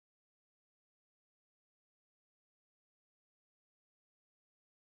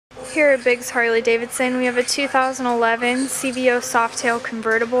Here at Biggs Harley Davidson, we have a 2011 CVO Softail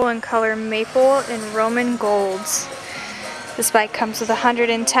Convertible in color maple and Roman golds. This bike comes with a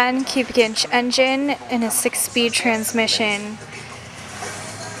 110 cubic inch engine and a 6-speed transmission.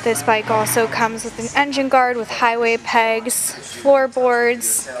 This bike also comes with an engine guard with highway pegs,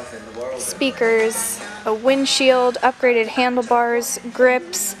 floorboards, speakers, a windshield, upgraded handlebars,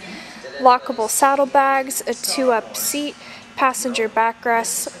 grips, lockable saddlebags, a 2-up seat, passenger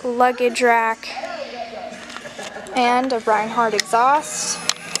backrest, luggage rack, and a Reinhardt exhaust.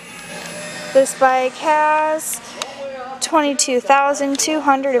 This bike has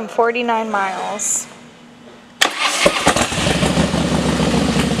 22,249 miles.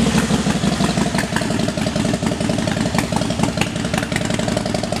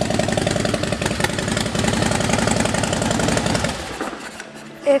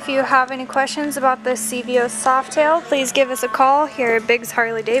 If you have any questions about this CVO Softail, please give us a call here at Biggs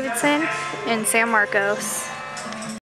Harley Davidson in San Marcos.